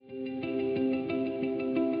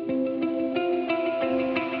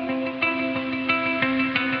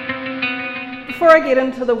before I get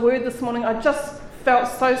into the word this morning, I just felt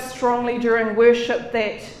so strongly during worship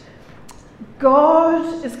that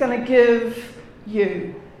God is going to give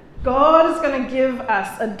God is going to give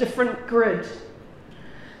us a different grid.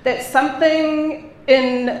 That's something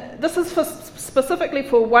this is specifically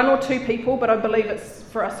for one or two people, but I believe it's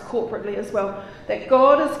for us corporately as well, that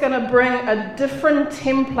God is going to bring a different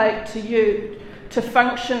template to you to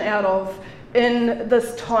function out of in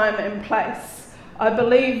this time and place. I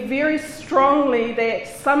believe very strongly that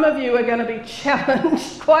some of you are going to be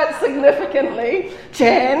challenged quite significantly,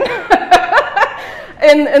 Jan,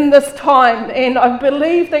 in this time. And I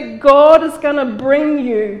believe that God is going to bring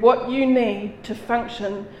you what you need to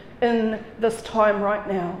function in this time right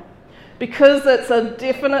now. Because it's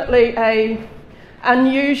definitely a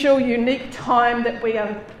unusual, unique time that we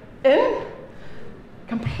are in.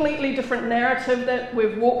 Completely different narrative that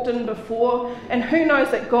we've walked in before. And who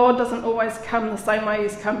knows that God doesn't always come the same way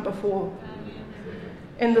He's come before.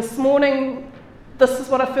 And this morning, this is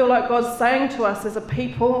what I feel like God's saying to us as a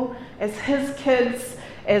people, as His kids,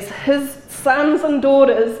 as His sons and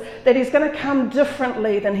daughters, that He's going to come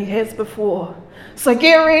differently than He has before. So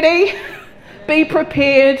get ready, be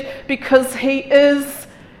prepared, because He is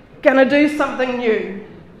going to do something new.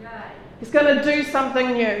 He's going to do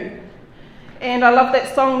something new. And I love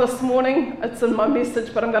that song this morning. It's in my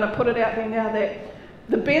message, but I'm going to put it out there now that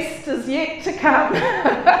the best is yet to come.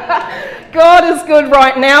 God is good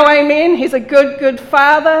right now, amen. He's a good, good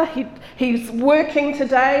Father. He's working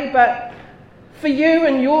today, but for you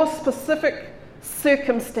and your specific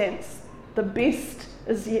circumstance, the best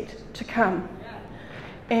is yet to come.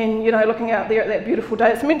 And, looking out there at that beautiful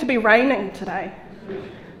day, it's meant to be raining today.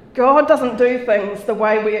 God doesn't do things the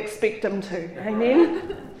way we expect Him to,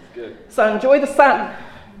 amen. Good. So enjoy the sun.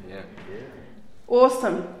 Yeah.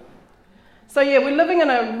 Awesome. So we're living in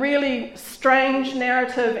a really strange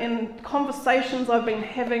narrative, and conversations I've been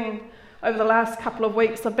having over the last couple of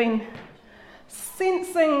weeks, I've been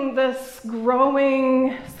sensing this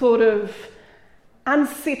growing sort of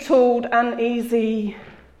unsettled, uneasy,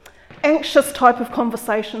 anxious type of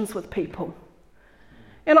conversations with people.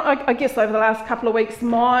 And I guess over the last couple of weeks,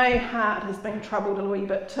 my heart has been troubled a wee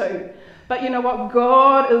bit too. But you know what?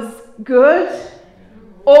 God is good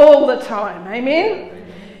all the time. Amen?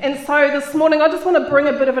 And so this morning, I just want to bring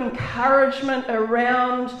a bit of encouragement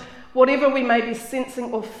around whatever we may be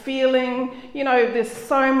sensing or feeling. There's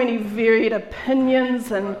so many varied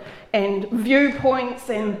opinions and viewpoints,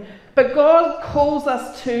 but God calls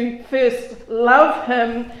us to first love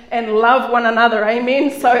Him and love one another.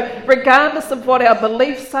 Amen? So regardless of what our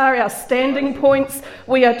beliefs are, our standing points,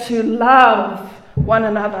 we are to love one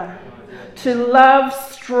another. To love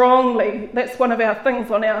strongly. That's one of our things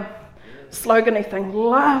on our slogan-y thing.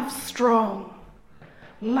 Love strong.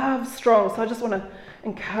 Love strong. So I just want to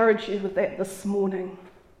encourage you with that this morning.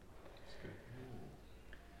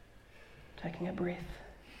 Taking a breath.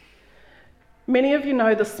 Many of you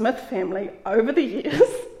know the Smith family over the years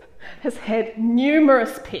has had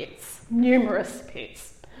numerous pets.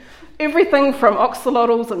 Everything from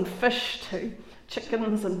axolotls and fish to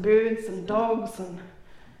chickens and birds and dogs and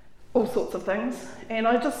all sorts of things. And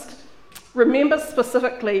I just remember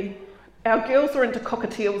specifically, our girls were into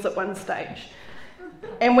cockatiels at one stage.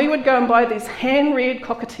 And we would go and buy these hand-reared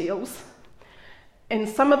cockatiels. And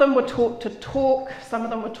some of them were taught to talk, some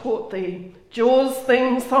of them were taught the Jaws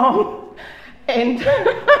theme song. And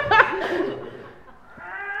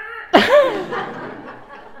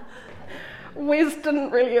Wes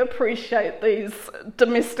didn't really appreciate these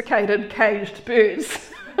domesticated, caged birds.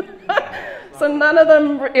 So none of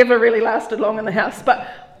them ever really lasted long in the house. But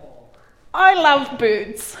I love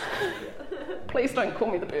birds. Please don't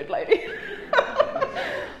call me the bird lady.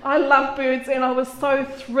 I love birds, and I was so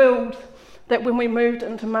thrilled that when we moved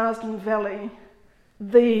into Marsden Valley,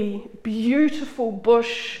 the beautiful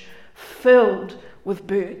bush filled with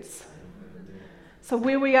birds. So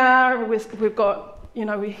where we are, we've got,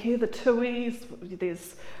 we hear the tuis,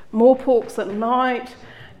 there's moorporks at night,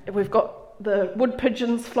 we've got the wood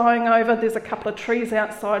pigeons flying over, there's a couple of trees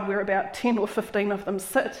outside where about 10 or 15 of them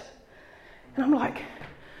sit. And I'm like,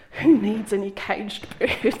 who needs any caged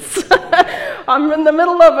birds? I'm in the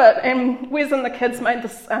middle of it, and Wes and the kids made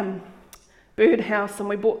this bird house, and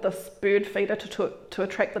we bought this bird feeder to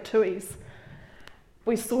attract the tuis.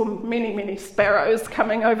 We saw many, many sparrows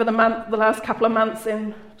coming over the last couple of months,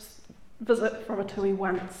 and visit from a tui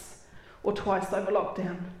once or twice over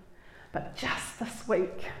lockdown. But just this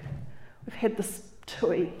week, we've had this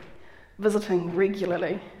tui visiting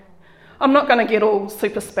regularly. I'm not going to get all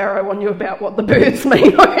super sparrow on you about what the birds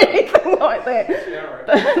mean or anything like that.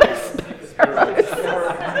 Sparrow.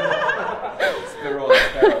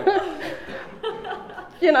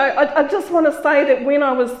 You know, I just want to say that when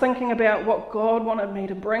I was thinking about what God wanted me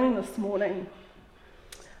to bring this morning,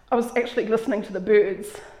 I was actually listening to the birds,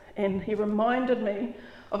 and he reminded me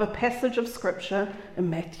of a passage of scripture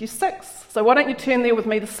in Matthew 6. So why don't you turn there with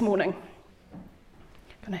me this morning?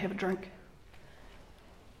 Gonna have a drink.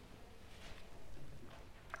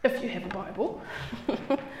 If you have a Bible.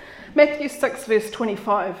 Matthew 6 verse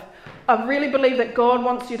 25. I really believe that God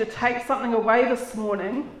wants you to take something away this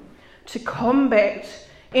morning to combat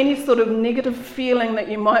any sort of negative feeling that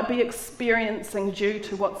you might be experiencing due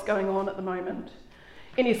to what's going on at the moment.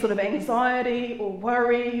 Any sort of anxiety or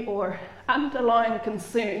worry or underlying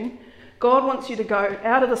concern. God wants you to go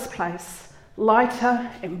out of this place lighter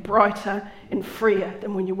and brighter and freer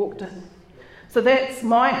than when you walked in. So that's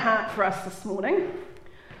my heart for us this morning.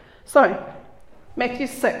 So, Matthew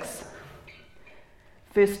 6,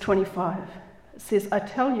 verse 25. It says, I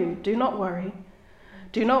tell you, do not worry.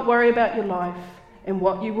 Do not worry about your life and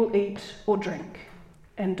what you will eat or drink.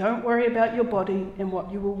 And don't worry about your body and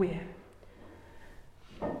what you will wear.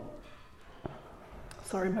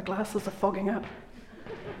 Sorry, my glasses are fogging up.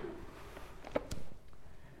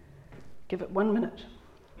 Give it 1 minute.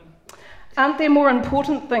 Aren't there more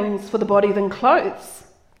important things for the body than clothes?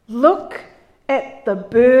 Look at the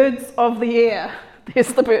birds of the air.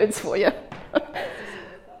 There's the birds for you.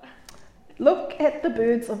 Look at the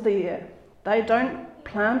birds of the air. They don't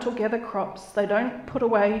plant or gather crops. They don't put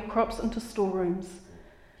away crops into storerooms.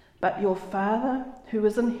 But your Father who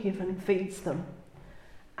is in heaven feeds them.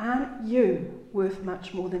 Aren't you worth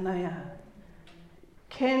much more than they are?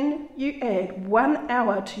 Can you add 1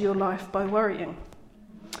 hour to your life by worrying?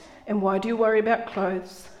 And why do you worry about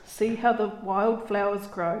clothes? See how the wild flowers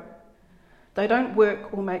grow. They don't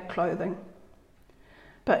work or make clothing.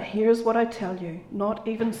 But here's what I tell you, not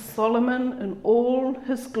even Solomon in all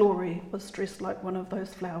his glory was dressed like one of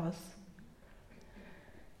those flowers.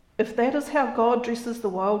 If that is how God dresses the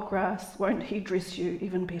wild grass, won't he dress you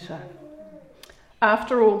even better?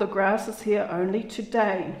 After all, the grass is here only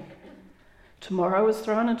today. Tomorrow is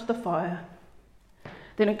thrown into the fire.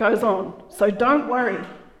 Then it goes on. So don't worry.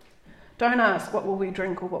 Don't ask, what will we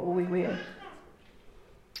drink or what will we wear?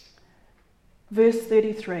 Verse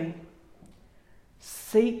 33.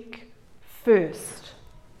 Seek first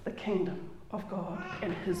the kingdom of God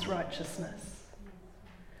and his righteousness.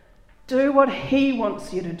 Do what he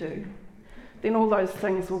wants you to do. Then all those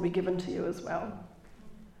things will be given to you as well.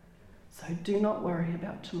 So do not worry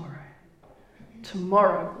about tomorrow.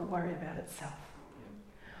 Tomorrow will worry about itself.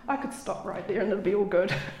 I could stop right there and it'll be all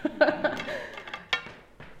good.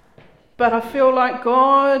 But I feel like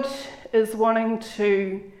God is wanting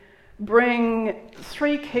to bring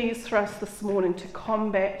 3 keys for us this morning to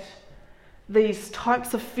combat these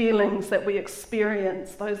types of feelings that we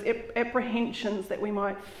experience, those apprehensions that we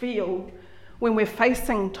might feel when we're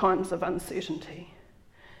facing times of uncertainty.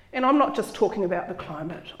 And I'm not just talking about the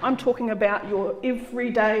climate. I'm talking about your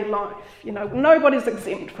everyday life. You know, nobody's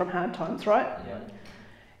exempt from hard times, right? Yeah.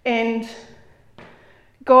 And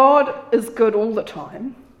God is good all the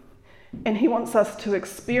time. And he wants us to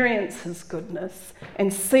experience his goodness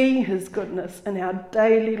and see his goodness in our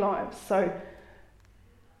daily lives. So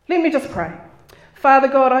let me just pray. Father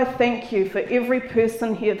God, I thank you for every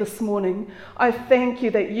person here this morning. I thank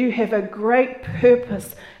you that you have a great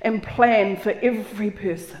purpose and plan for every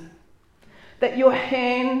person. That your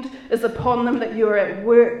hand is upon them, that you are at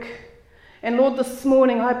work. And Lord, this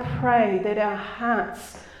morning I pray that our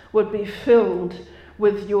hearts would be filled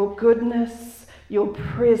with your goodness, your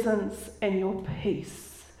presence and your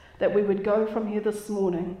peace, that we would go from here this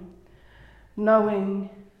morning knowing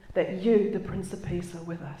that you, the Prince of Peace, are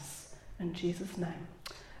with us. In Jesus' name.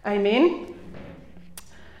 Amen.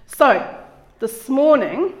 So, this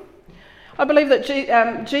morning, I believe that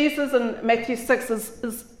Jesus in Matthew 6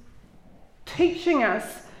 is teaching us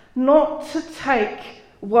not to take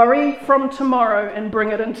worry from tomorrow and bring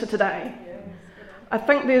it into today. I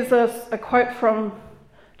think there's a quote from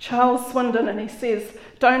Charles Swindon, and he says,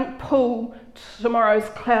 don't pull tomorrow's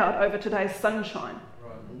cloud over today's sunshine.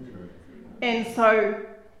 And so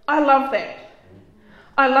I love that.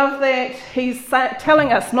 I love that he's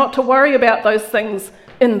telling us not to worry about those things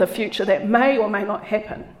in the future that may or may not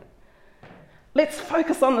happen. Let's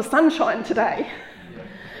focus on the sunshine today.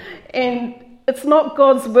 And it's not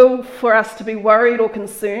God's will for us to be worried or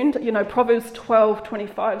concerned. You know, Proverbs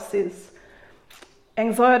 12:25 says,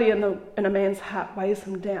 anxiety in a man's heart weighs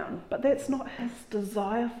him down, but that's not his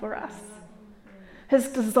desire for us. His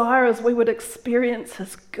desire is we would experience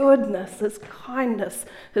his goodness, his kindness,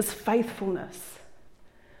 his faithfulness.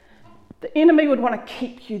 The enemy would want to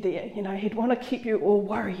keep you there, you know, he'd want to keep you all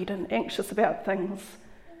worried and anxious about things.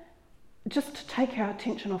 just to take our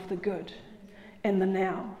attention off the good and the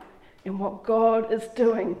now and what God is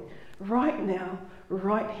doing right now,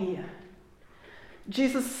 right here.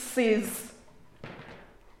 Jesus says,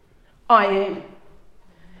 I am.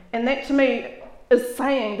 And that to me is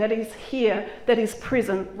saying that he's here, that he's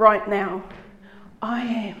present right now. I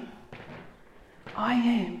am. I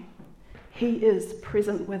am. He is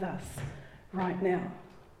present with us right now.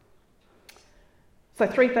 So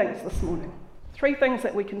 3 things this morning. 3 things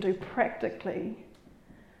that we can do practically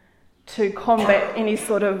to combat any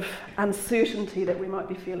sort of uncertainty that we might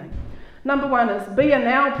be feeling. Number 1 is be a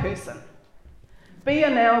now person. Be a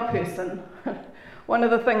now person. One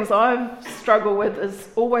of the things I've struggled with is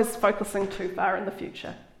always focusing too far in the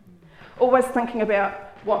future. Always thinking about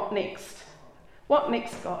what next. What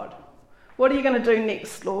next, God? What are you going to do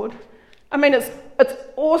next, Lord? I mean, it's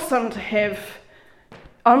awesome to have...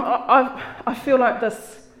 I feel like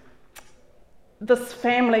this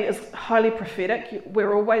family is highly prophetic.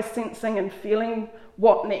 We're always sensing and feeling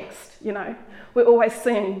what next, you know. We're always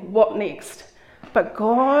seeing what next. But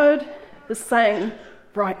God is saying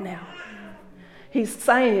right now. He's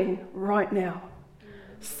saying right now.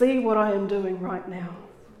 See what I am doing right now.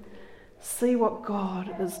 See what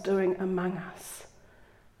God is doing among us.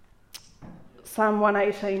 Psalm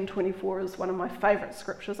 118:24 is one of my favourite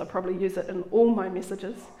scriptures. I probably use it in all my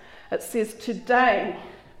messages. It says, today,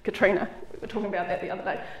 Katrina, we were talking about that the other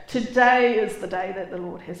day. Today is the day that the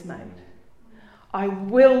Lord has made. I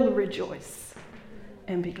will rejoice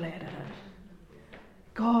and be glad in it.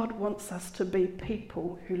 God wants us to be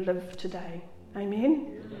people who live today.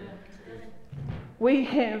 Amen? We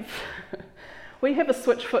have a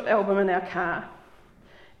Switchfoot album in our car.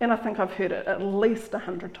 And I think I've heard it at least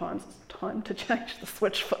 100 times. It's time to change the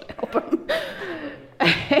Switchfoot album.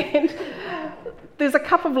 And there's a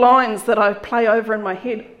couple of lines that I play over in my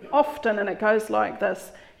head often, and it goes like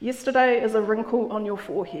this. Yesterday is a wrinkle on your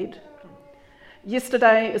forehead.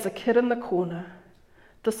 Yesterday is a kid in the corner.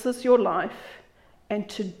 This is your life, and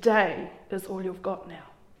today is all you've got now.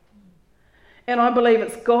 And I believe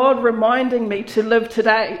it's God reminding me to live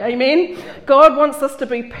today. Amen? God wants us to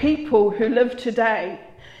be people who live today.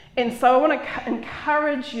 And so I want to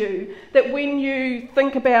encourage you that when you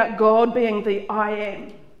think about God being the I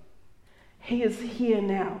am, He is here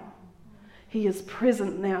now. He is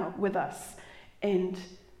present now with us. And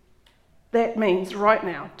that means right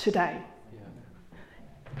now, today.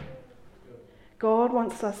 God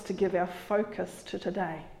wants us to give our focus to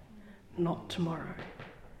today, not tomorrow.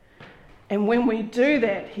 And when we do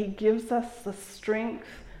that, He gives us the strength,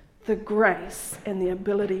 the grace, and the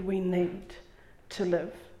ability we need to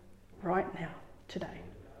live right now, today.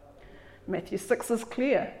 Matthew 6 is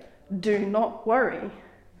clear. Do not worry.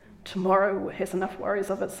 Tomorrow has enough worries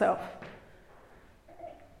of itself.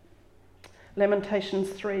 Lamentations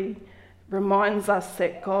 3 reminds us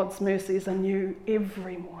that God's mercies are new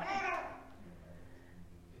every morning.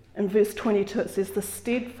 In verse 22 it says, the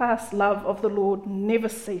steadfast love of the Lord never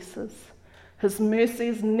ceases. His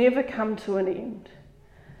mercies never come to an end.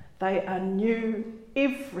 They are new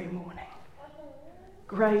every morning.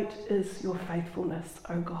 Great is your faithfulness,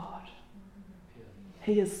 O God.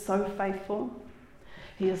 He is so faithful.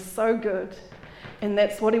 He is so good. And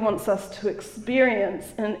that's what He wants us to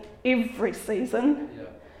experience in every season,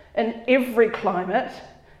 in every climate,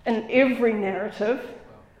 in every narrative.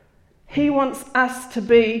 He wants us to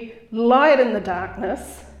be light in the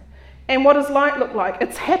darkness. And what does light look like?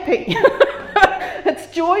 It's happy.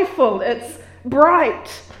 It's joyful. It's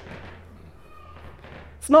bright.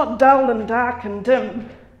 It's not dull and dark and dim.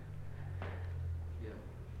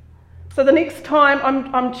 So the next time,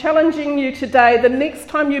 I'm challenging you today, the next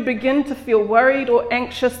time you begin to feel worried or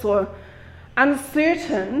anxious or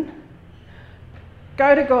uncertain,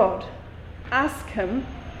 go to God. Ask Him.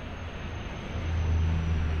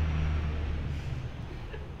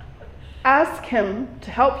 Ask Him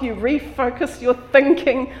to help you refocus your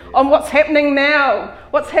thinking on what's happening now,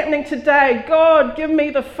 what's happening today. God, give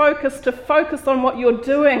me the focus to focus on what you're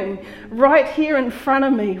doing right here in front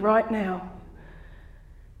of me right now.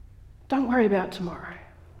 Don't worry about tomorrow.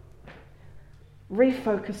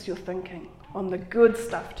 Refocus your thinking on the good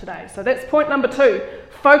stuff today. So that's point number 2.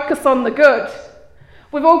 Focus on the good.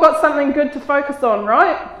 We've all got something good to focus on,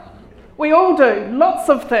 right? We all do. Lots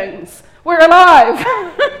of things. We're alive.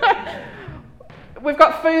 We've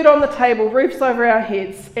got food on the table, roofs over our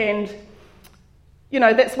heads, and, you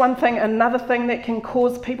know, that's one thing. Another thing that can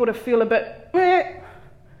cause people to feel a bit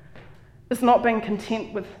is not being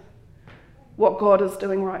content with what God is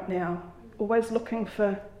doing right now. Always looking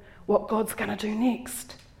for what God's going to do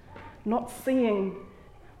next, not seeing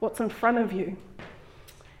what's in front of you.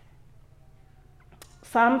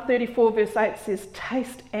 Psalm 34 verse 8 says,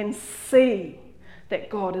 taste and see that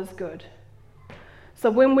God is good.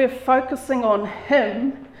 So when we're focusing on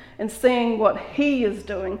him and seeing what he is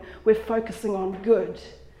doing, we're focusing on good.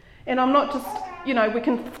 And I'm not just, we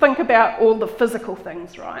can think about all the physical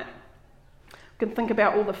things, right? We can think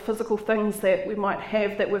about all the physical things that we might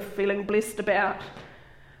have that we're feeling blessed about.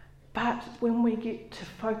 But when we get to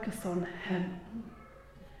focus on him,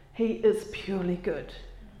 he is purely good.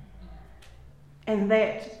 And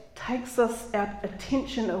that takes our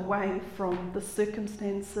attention away from the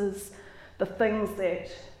circumstances, the things that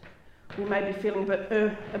we may be feeling a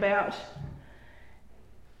bit about.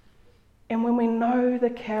 And when we know the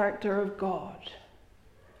character of God,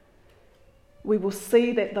 we will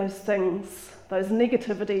see that those things, those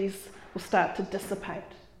negativities, will start to dissipate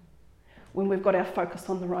when we've got our focus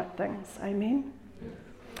on the right things. Amen?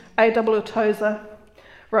 A.W. Tozer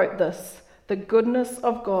wrote this: the goodness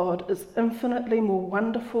of God is infinitely more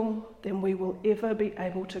wonderful than we will ever be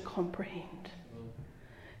able to comprehend.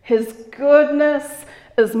 His goodness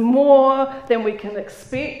is more than we can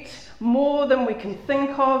expect, more than we can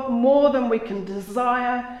think of, more than we can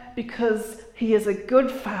desire, because he is a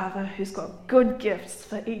good Father who's got good gifts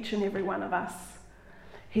for each and every one of us.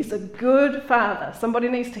 He's a good Father. Somebody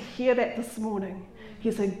needs to hear that this morning.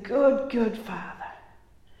 He's a good, good Father.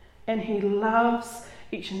 And he loves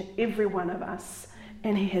each and every one of us.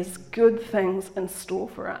 And he has good things in store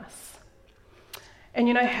for us. And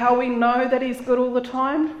you know how we know that he's good all the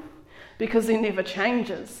time? Because he never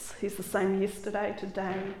changes. He's the same yesterday,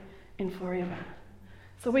 today, and forever.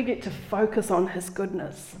 So we get to focus on his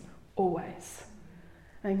goodness always.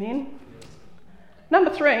 Amen? Number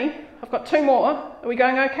 3, I've got 2 more. Are we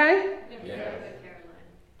going okay? Yeah.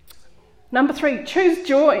 Number 3, choose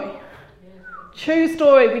joy. Choose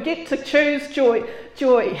joy. We get to choose joy.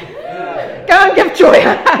 Joy. Yeah. Go and give joy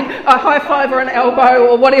a high five or an elbow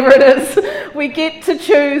or whatever it is. We get to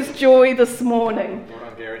choose joy this morning. Well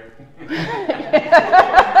done, Gary.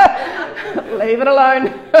 Leave it alone.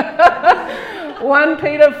 1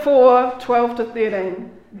 Peter 4, 12 to 13.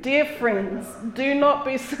 Dear friends, do not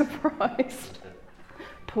be surprised.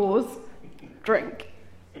 Pause. Drink.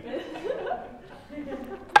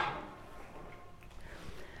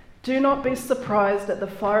 Do not be surprised at the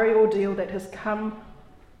fiery ordeal that has come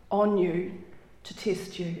on you to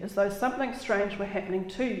test you, as though something strange were happening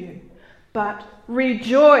to you. But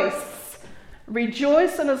rejoice.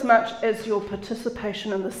 Rejoice inasmuch as your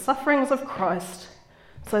participation in the sufferings of Christ,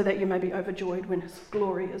 so that you may be overjoyed when his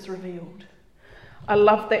glory is revealed. I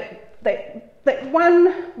love that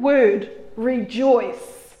one word,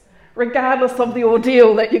 rejoice, regardless of the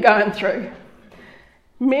ordeal that you're going through.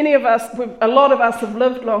 Many of us, a lot of us have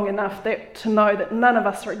lived long enough to know that none of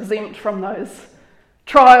us are exempt from those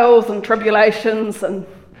trials and tribulations and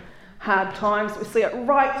hard times. We see it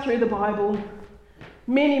right through the Bible.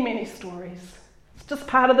 Many, many stories. It's just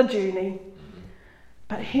part of the journey.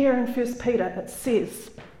 But here in 1 Peter it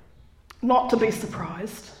says not to be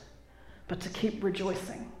surprised, but to keep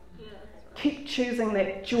rejoicing. Yeah. Keep choosing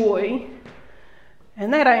that joy.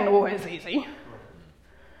 And that ain't always easy.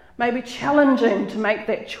 Maybe challenging to make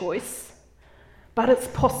that choice, but it's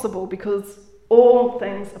possible because all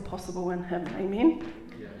things are possible in him. Amen?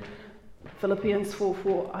 Yeah. Philippians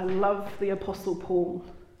 4:4. I love the Apostle Paul.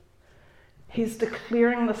 He's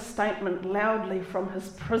declaring the statement loudly from his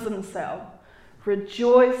prison cell.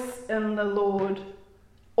 Rejoice in the Lord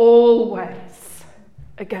always.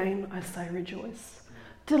 Again, I say rejoice.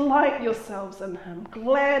 Delight yourselves in him.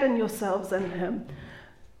 Gladden yourselves in him.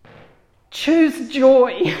 Choose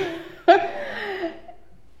joy.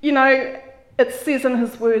 It says in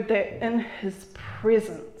his word that in his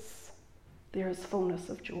presence there is fullness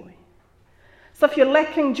of joy. So if you're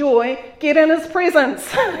lacking joy, get in his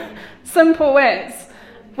presence. Simple as.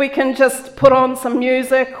 We can just put on some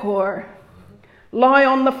music or lie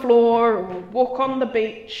on the floor or walk on the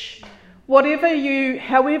beach. However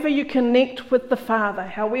you connect with the Father,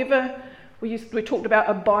 however we talked about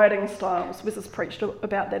abiding styles. Wiz has preached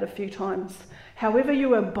about that a few times. However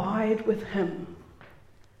you abide with him,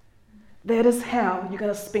 that is how you're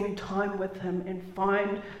going to spend time with him and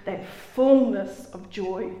find that fullness of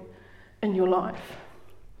joy in your life.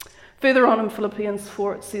 Further on in Philippians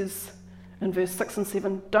 4 it says in verse 6 and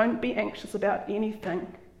 7, don't be anxious about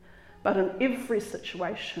anything, but in every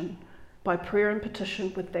situation, by prayer and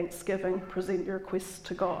petition with thanksgiving, present your requests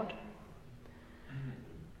to God.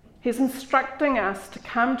 He's instructing us to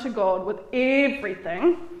come to God with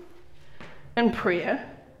everything in prayer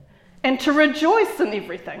and to rejoice in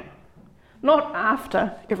everything. Not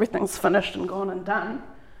after everything's finished and gone and done,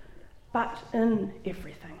 but in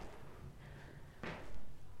everything.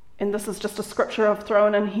 And this is just a scripture I've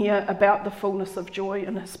thrown in here about the fullness of joy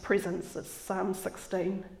in his presence. It's Psalm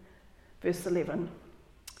 16, verse 11.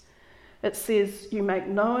 It says, "You make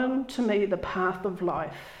known to me the path of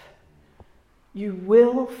life. You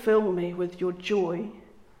will fill me with your joy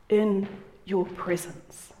in your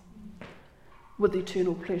presence, with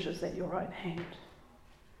eternal pleasures at your right hand."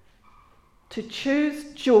 To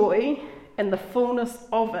choose joy and the fullness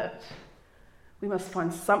of it, we must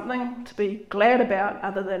find something to be glad about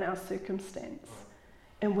other than our circumstance.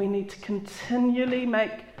 And we need to continually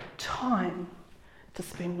make time to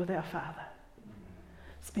spend with our Father.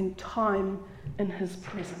 Spend time in his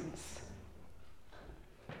presence.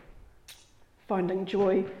 Finding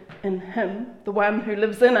joy in him, the one who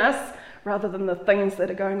lives in us, rather than the things that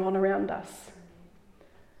are going on around us.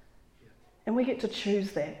 And we get to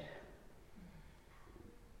choose that.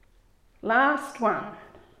 Last one.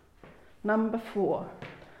 Number 4,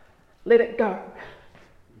 let it go.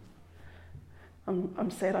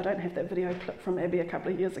 I'm sad I don't have that video clip from Abby a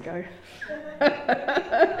couple of years ago.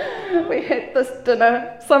 We had this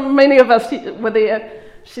dinner, many of us were there.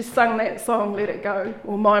 She sung that song, Let It Go,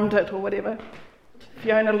 or mimed it or whatever.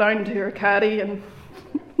 Fiona loaned her a cardie and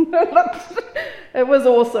it was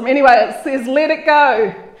awesome. Anyway, it says, let it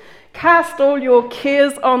go. Cast all your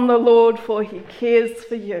cares on the Lord, for he cares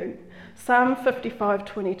for you. Psalm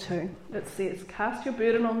 55:22, it says, cast your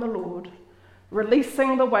burden on the Lord,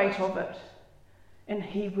 releasing the weight of it, and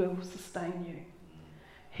he will sustain you.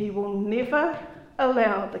 He will never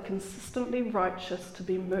allow the consistently righteous to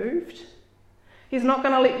be moved. He's not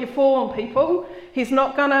going to let you fall on people. He's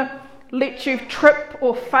not going to let you trip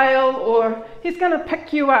or fail, or he's going to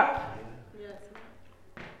pick you up.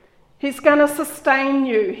 He's going to sustain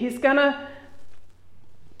you. He's going to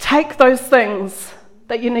take those things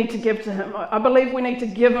that you need to give to him. I believe we need to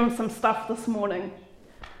give him some stuff this morning.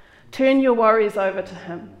 Turn your worries over to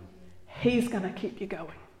him. He's going to keep you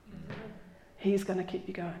going. He's going to keep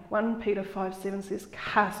you going. 1 Peter 5:7 says,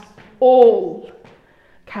 cast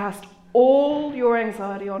all your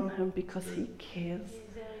anxiety on him because he cares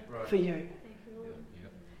for you.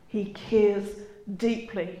 He cares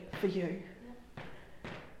deeply for you.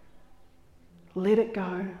 Let it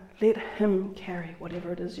go. Let him carry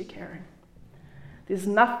whatever it is you're carrying. There's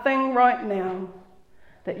nothing right now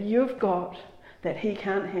that you've got that he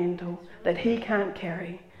can't handle, that he can't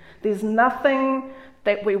carry. There's nothing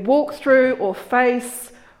that we walk through or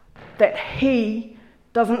face that he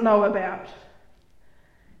doesn't know about.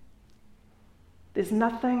 There's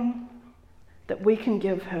nothing that we can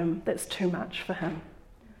give him that's too much for him.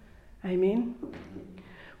 Amen?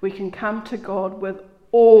 We can come to God with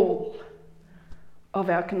all of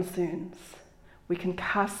our concerns. We can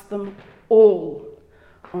cast them all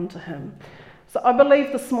onto him. So I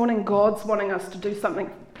believe this morning God's wanting us to do something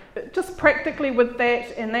just practically with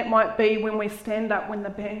that, and that might be when we stand up, when the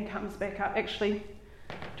band comes back up. Actually,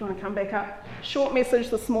 do you want to come back up? Short message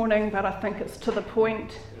this morning, but I think it's to the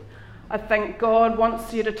point. I think God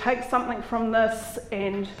wants you to take something from this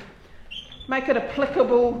and make it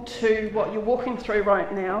applicable to what you're walking through right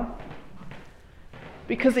now,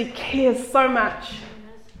 because he cares so much.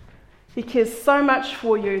 He cares so much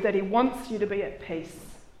for you that he wants you to be at peace.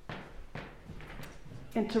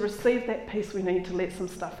 And to receive that peace, we need to let some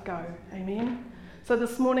stuff go. Amen? So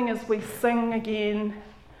this morning as we sing again,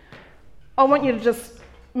 I want you to just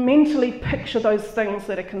mentally picture those things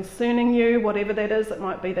that are concerning you, whatever that is. It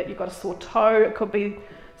might be that you've got a sore toe. It could be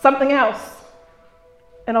something else.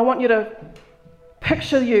 And I want you to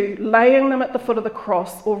picture you laying them at the foot of the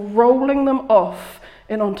cross or rolling them off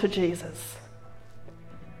and onto Jesus.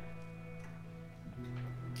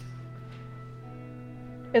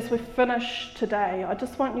 As we finish today, I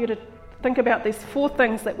just want you to think about these 4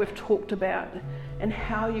 things that we've talked about and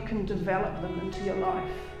how you can develop them into your life.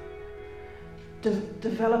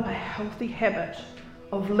 Develop a healthy habit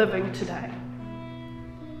of living today.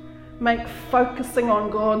 Make focusing on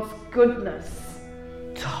God's goodness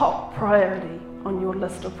top priority on your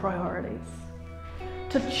list of priorities.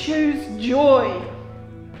 To choose joy,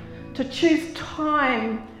 to choose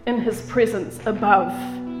time in his presence above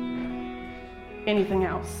anything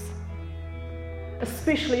else,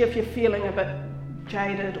 especially if you're feeling a bit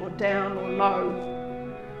jaded or down or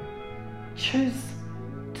low. Choose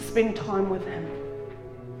to spend time with him.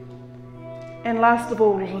 And last of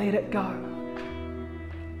all, let it go.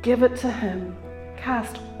 Give it to him.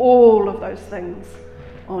 Cast all of those things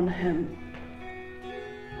on him.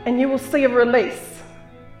 And you will see a release,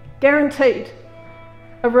 guaranteed,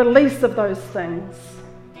 a release of those things,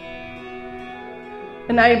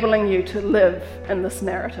 enabling you to live in this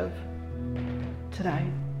narrative today.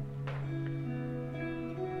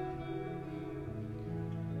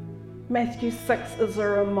 Matthew 6 is a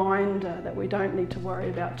reminder that we don't need to worry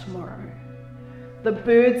about tomorrow. The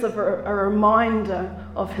birds are a reminder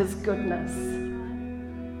of his goodness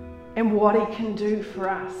and what he can do for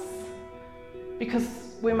us, because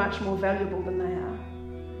we're much more valuable than they are.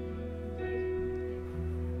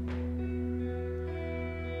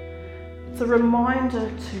 It's a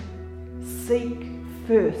reminder to seek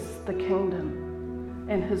first the kingdom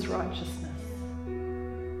and his righteousness.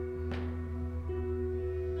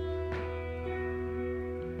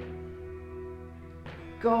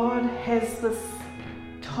 God has this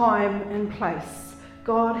time and place.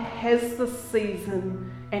 God has this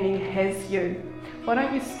season, and he has you. Why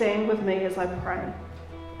don't you stand with me as I pray?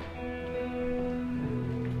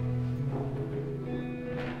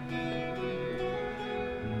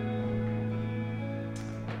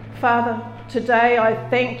 Father, today I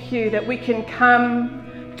thank you that we can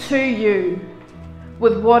come to you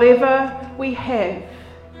with whatever we have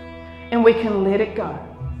and we can let it go.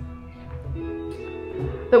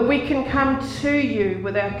 That we can come to you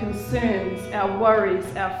with our concerns, our worries,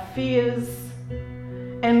 our fears,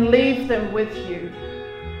 and leave them with you.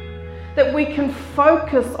 That we can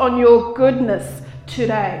focus on your goodness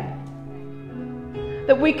today.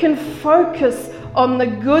 That we can focus on the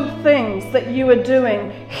good things that you are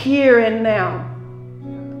doing here and now.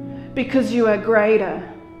 Because you are greater.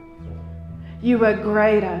 You are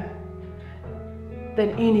greater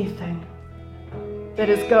than anything that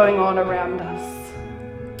is going on around us.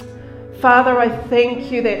 Father, I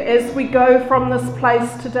thank you that as we go from this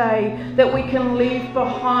place today, that we can leave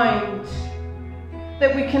behind,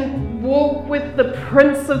 that we can walk with the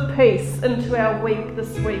Prince of Peace into our week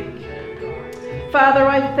this week. Father,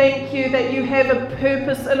 I thank you that you have a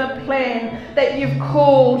purpose and a plan, that you've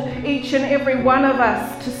called each and every one of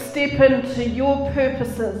us to step into your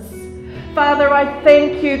purposes. Father, I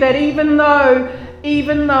thank you that even though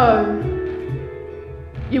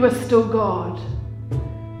you are still God.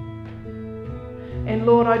 And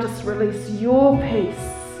Lord, I just release your peace,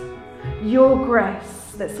 your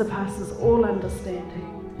grace that surpasses all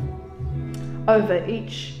understanding over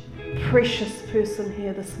each precious person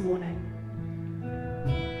here this morning.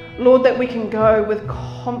 Lord, that we can go with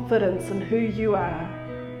confidence in who you are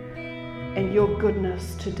and your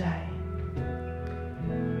goodness today.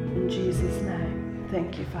 In Jesus' name,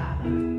 thank you, Father.